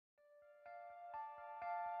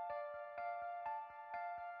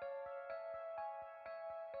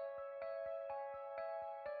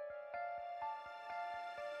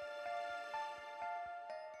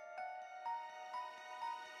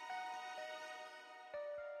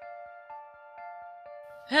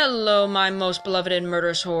Hello, my most beloved and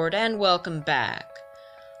murderous horde, and welcome back.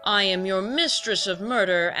 I am your mistress of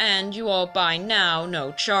murder, and you all by now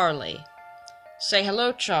know Charlie. Say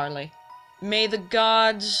hello, Charlie. May the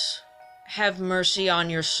gods have mercy on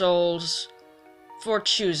your souls for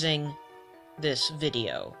choosing this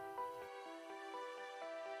video.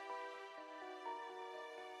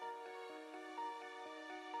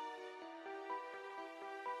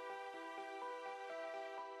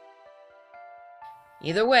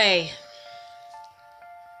 Either way,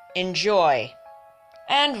 enjoy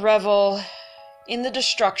and revel in the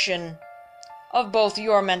destruction of both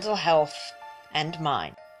your mental health and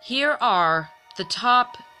mine. Here are the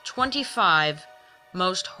top 25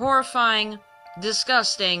 most horrifying,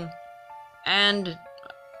 disgusting, and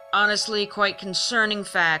honestly quite concerning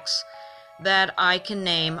facts that I can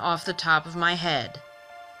name off the top of my head.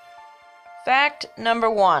 Fact number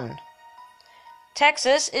 1.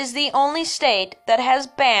 Texas is the only state that has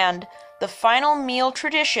banned the final meal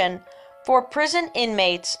tradition for prison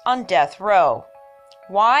inmates on death row.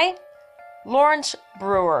 Why? Lawrence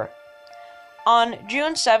Brewer. On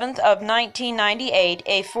June 7th of 1998,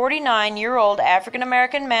 a 49-year-old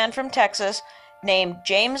African-American man from Texas named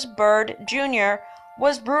James Byrd Jr.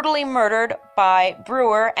 was brutally murdered by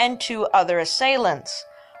Brewer and 2 other assailants.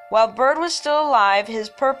 While Byrd was still alive, his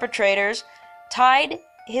perpetrators tied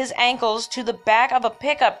his ankles to the back of a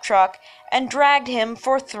pickup truck and dragged him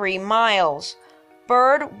for 3 miles.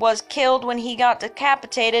 Byrd was killed when he got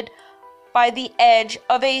decapitated by the edge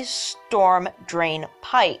of a storm drain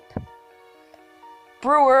pipe.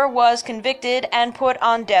 Brewer was convicted and put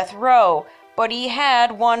on death row, but he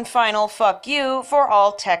had one final fuck you for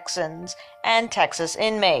all Texans and Texas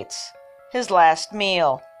inmates: his last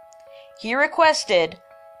meal. He requested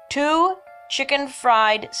 2 chicken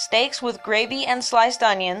fried steaks with gravy and sliced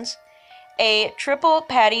onions, a triple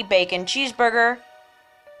patty bacon cheeseburger,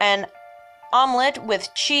 an omelet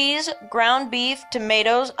with cheese, ground beef,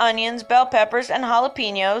 tomatoes, onions, bell peppers, and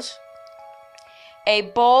jalapenos, a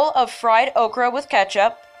bowl of fried okra with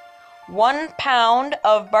ketchup, 1 pound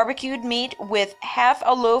of barbecued meat with half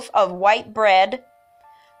a loaf of white bread,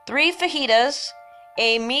 3 fajitas,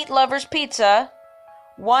 a meat lover's pizza,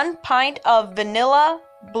 1 pint of vanilla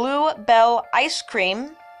Blue Bell ice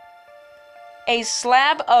cream, a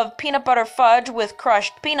slab of peanut butter fudge with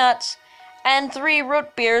crushed peanuts, and 3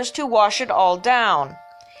 root beers to wash it all down.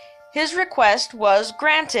 His request was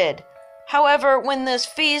granted. However, when this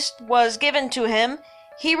feast was given to him,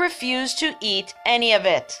 he refused to eat any of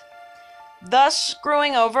it, thus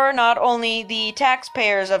screwing over not only the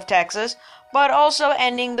taxpayers of Texas, but also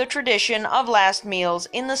ending the tradition of last meals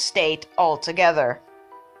in the state altogether.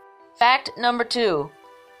 Fact number 2.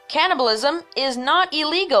 Cannibalism is not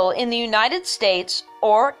illegal in the United States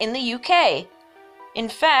or in the UK. In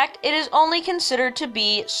fact, it is only considered to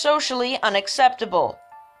be socially unacceptable.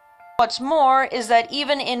 What's more is that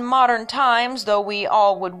even in modern times, though we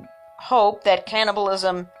all would hope that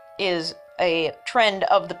cannibalism is a trend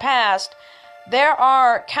of the past, there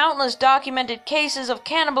are countless documented cases of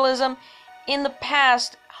cannibalism in the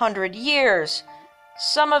past 100 years.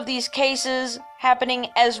 Some of these cases happening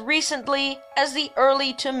as recently as the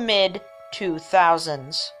early to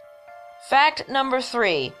mid-2000s. Fact number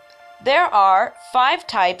 3. There are 5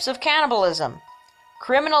 types of cannibalism: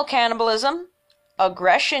 criminal cannibalism,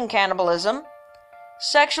 aggression cannibalism,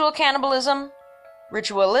 sexual cannibalism,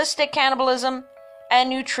 ritualistic cannibalism, and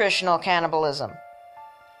nutritional cannibalism.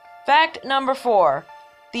 Fact number 4.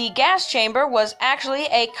 The gas chamber was actually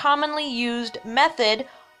a commonly used method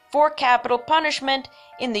for capital punishment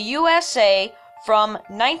in the USA from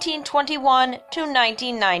 1921 to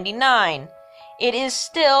 1999. It is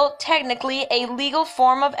still technically a legal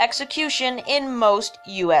form of execution in most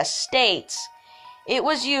U.S. states. It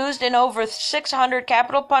was used in over 600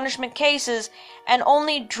 capital punishment cases and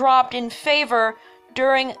only dropped in favor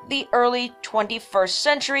during the early 21st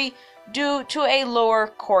century due to a lower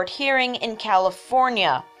court hearing in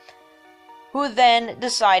California, who then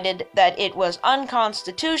decided that it was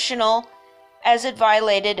unconstitutional as it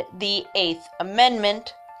violated the 8th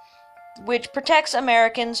Amendment, which protects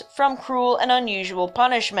Americans from cruel and unusual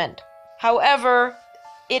punishment. However,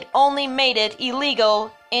 it only made it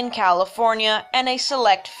illegal in California and a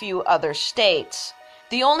select few other states.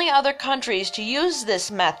 The only other countries to use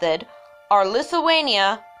this method are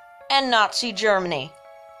Lithuania and Nazi Germany.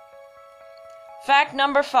 Fact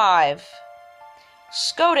number 5.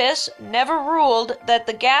 SCOTUS never ruled that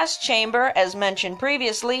the gas chamber, as mentioned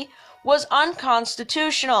previously, was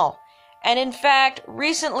unconstitutional, and in fact,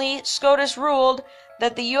 recently SCOTUS ruled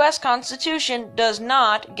that the U.S. Constitution does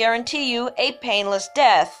not guarantee you a painless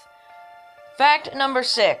death. Fact number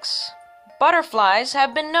 6. butterflies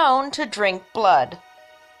have been known to drink blood.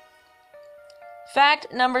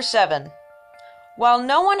 Fact number 7. While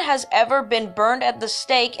no one has ever been burned at the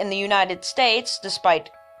stake in the United States, despite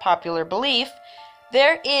popular belief,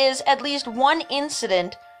 there is at least one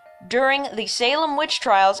incident during the Salem witch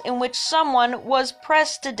trials in which someone was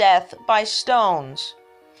pressed to death by stones.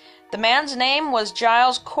 The man's name was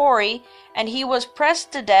Giles Corey, and he was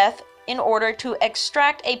pressed to death in order to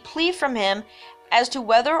extract a plea from him as to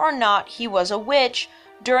whether or not he was a witch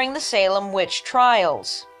during the Salem witch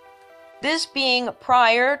trials. This being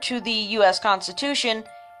prior to the U.S. Constitution,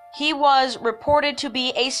 he was reported to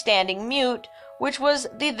be a standing mute, which was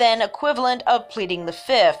the then equivalent of pleading the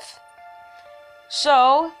fifth.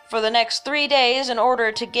 So, for the next 3 days, in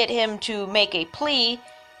order to get him to make a plea,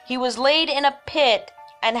 he was laid in a pit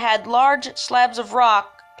and had large slabs of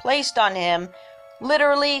rock placed on him,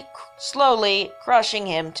 literally slowly crushing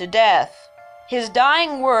him to death. His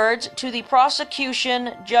dying words to the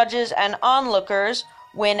prosecution, judges, and onlookers,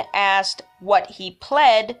 when asked what he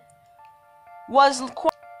pled, was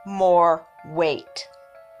more weight.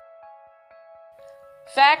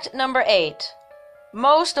 Fact number 8.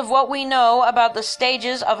 Most of what we know about the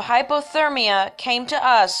stages of hypothermia came to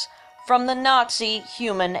us from the Nazi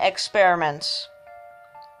human experiments.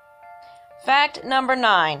 Fact number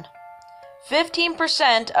 9.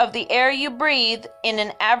 15% of the air you breathe in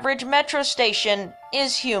an average metro station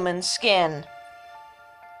is human skin.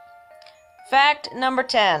 Fact number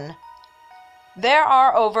 10. There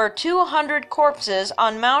are over 200 corpses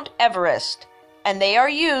on Mount Everest, and they are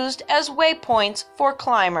used as waypoints for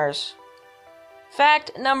climbers. Fact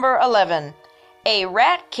number 11. A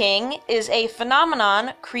rat king is a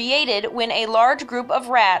phenomenon created when a large group of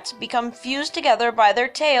rats become fused together by their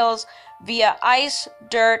tails via ice,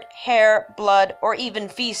 dirt, hair, blood, or even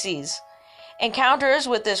feces. Encounters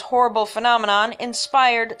with this horrible phenomenon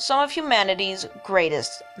inspired some of humanity's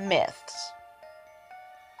greatest myths.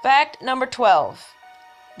 Fact number 12.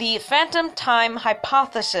 The phantom time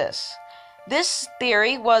hypothesis. This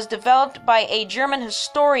theory was developed by a German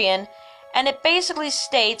historian, and it basically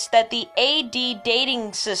states that the AD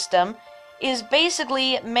dating system is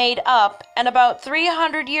basically made up, and about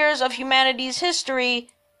 300 years of humanity's history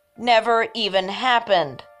never even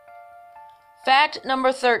happened. Fact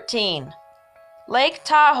number 13. Lake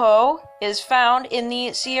Tahoe is found in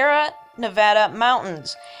the Sierra Nevada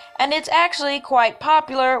mountains, and it's actually quite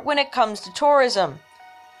popular when it comes to tourism.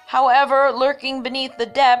 However, lurking beneath the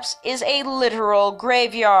depths is a literal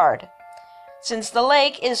graveyard. Since the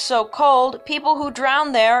lake is so cold, people who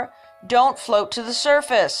drown there don't float to the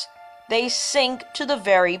surface. They sink to the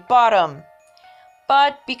very bottom.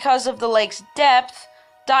 But because of the lake's depth,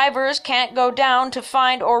 divers can't go down to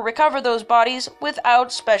find or recover those bodies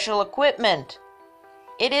without special equipment.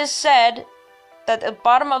 It is said that the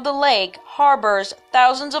bottom of the lake harbors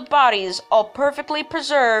thousands of bodies, all perfectly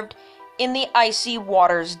preserved in the icy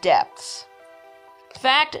water's depths.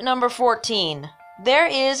 Fact number 14. There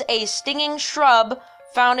is a stinging shrub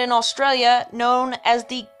found in Australia known as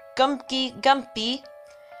the gumpy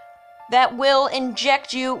that will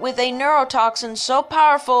inject you with a neurotoxin so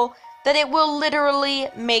powerful that it will literally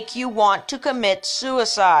make you want to commit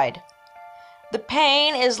suicide. The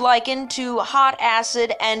pain is likened to hot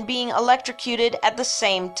acid and being electrocuted at the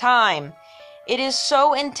same time. It is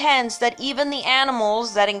so intense that even the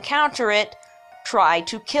animals that encounter it try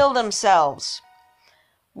to kill themselves.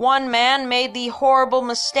 One man made the horrible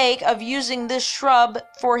mistake of using this shrub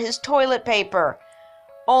for his toilet paper,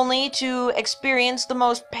 only to experience the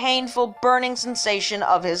most painful burning sensation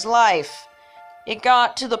of his life. It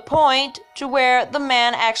got to the point to where the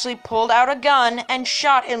man actually pulled out a gun and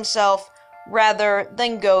shot himself rather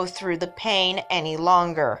than go through the pain any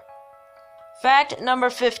longer. Fact number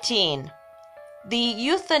 15. The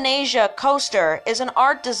Euthanasia coaster is an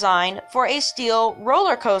art design for a steel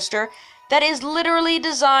roller coaster that is literally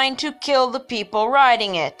designed to kill the people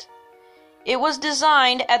riding it. It was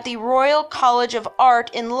designed at the Royal College of Art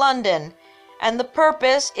in London, and the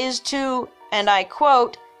purpose is to, and I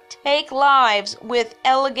quote, take lives with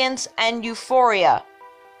elegance and euphoria.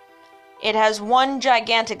 It has 1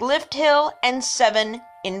 gigantic lift hill and 7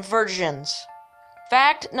 inversions.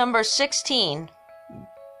 Fact number 16.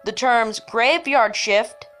 The terms graveyard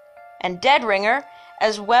shift and dead ringer,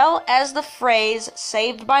 as well as the phrase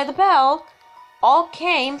saved by the bell, all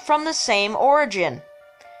came from the same origin.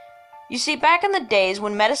 You see, back in the days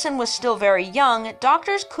when medicine was still very young,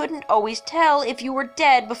 doctors couldn't always tell if you were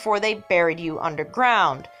dead before they buried you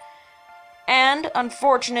underground. And,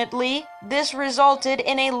 unfortunately, this resulted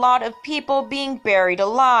in a lot of people being buried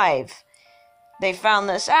alive. They found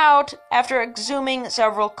this out after exhuming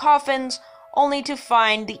several coffins, only to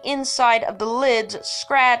find the inside of the lids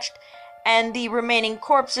scratched and the remaining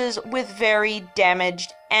corpses with very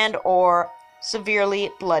damaged and or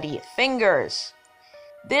severely bloody fingers.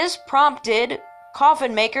 This prompted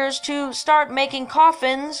coffin makers to start making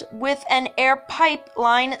coffins with an air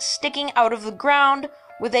pipeline sticking out of the ground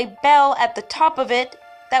with a bell at the top of it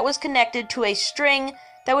that was connected to a string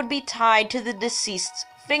that would be tied to the deceased's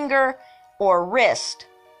finger or wrist.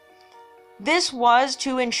 This was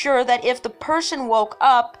to ensure that if the person woke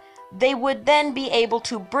up, they would then be able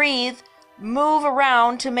to breathe, move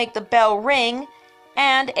around to make the bell ring,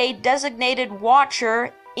 and a designated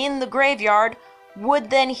watcher in the graveyard would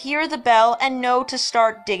then hear the bell and know to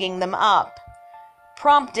start digging them up,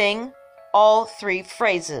 prompting all three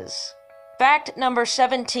phrases. Fact number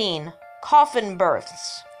 17, coffin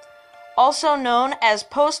births. Also known as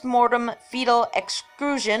post-mortem fetal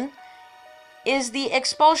exclusion, is the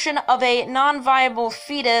expulsion of a non-viable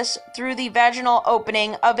fetus through the vaginal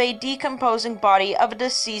opening of a decomposing body of a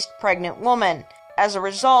deceased pregnant woman as a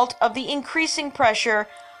result of the increasing pressure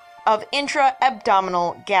of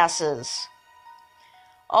intra-abdominal gases.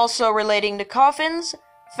 Also relating to coffins,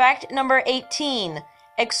 fact number 18,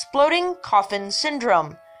 exploding coffin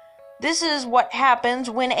syndrome. This is what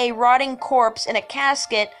happens when a rotting corpse in a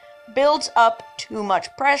casket builds up too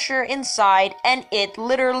much pressure inside and it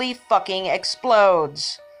literally fucking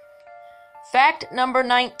explodes. Fact number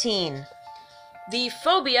 19. The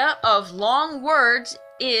phobia of long words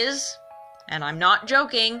is, and I'm not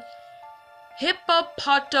joking,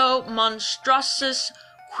 hippopotomonstrous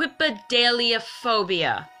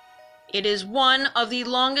quipedaliophobia. It is one of the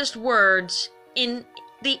longest words in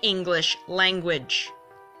the English language.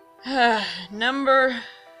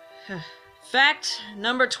 Fact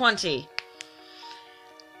number 20.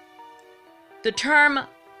 The term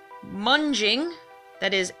munging,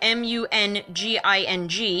 that is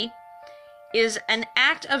M-U-N-G-I-N-G, is an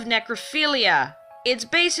act of necrophilia. It's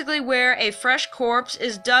basically where a fresh corpse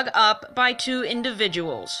is dug up by two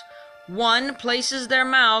individuals. One places their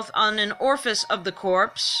mouth on an orifice of the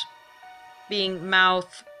corpse, being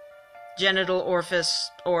mouth, genital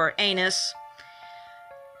orifice, or anus,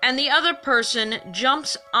 and the other person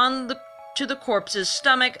jumps to the corpse's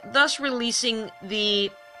stomach, thus releasing the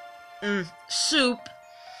soup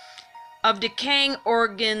of decaying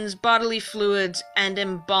organs, bodily fluids, and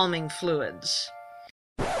embalming fluids.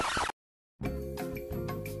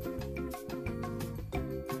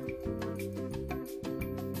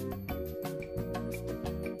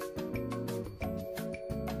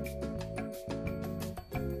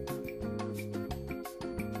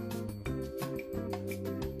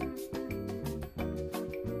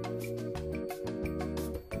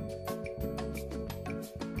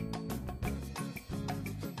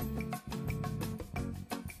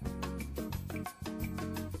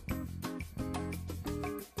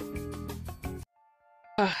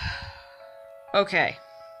 Okay.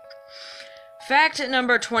 Fact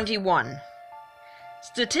number 21.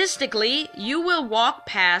 Statistically, you will walk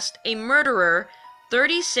past a murderer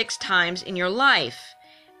 36 times in your life.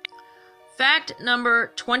 Fact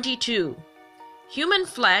number 22. Human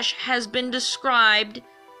flesh has been described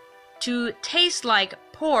to taste like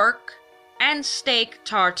pork and steak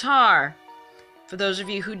tartare. For those of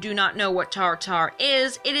you who do not know what tartare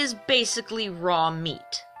is, it is basically raw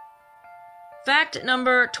meat. Fact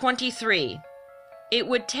number 23. It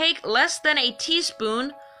would take less than a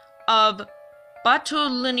teaspoon of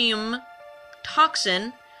botulinum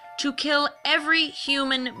toxin to kill every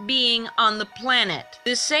human being on the planet.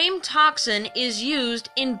 The same toxin is used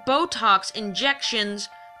in Botox injections,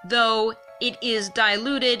 though it is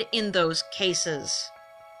diluted in those cases.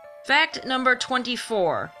 Fact number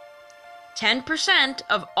 24. 10%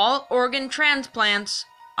 of all organ transplants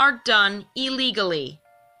are done illegally.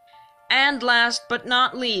 And last but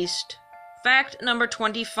not least, fact number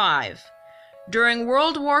 25. During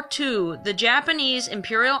World War II, the Japanese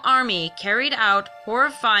Imperial Army carried out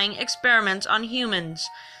horrifying experiments on humans,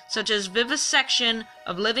 such as vivisection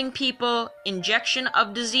of living people, injection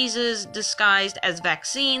of diseases disguised as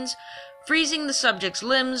vaccines, freezing the subject's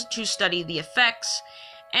limbs to study the effects,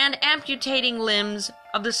 and amputating limbs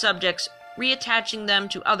of the subjects, reattaching them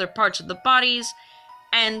to other parts of the bodies,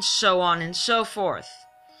 and so on and so forth.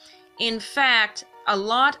 In fact, a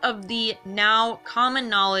lot of the now common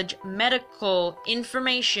knowledge medical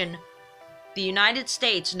information the United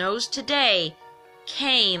States knows today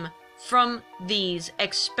came from these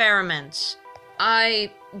experiments.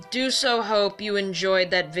 I do so hope you enjoyed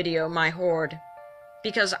that video, my horde,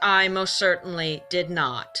 because I most certainly did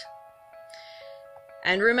not.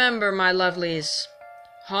 And remember, my lovelies,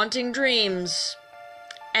 haunting dreams,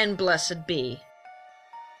 and blessed be.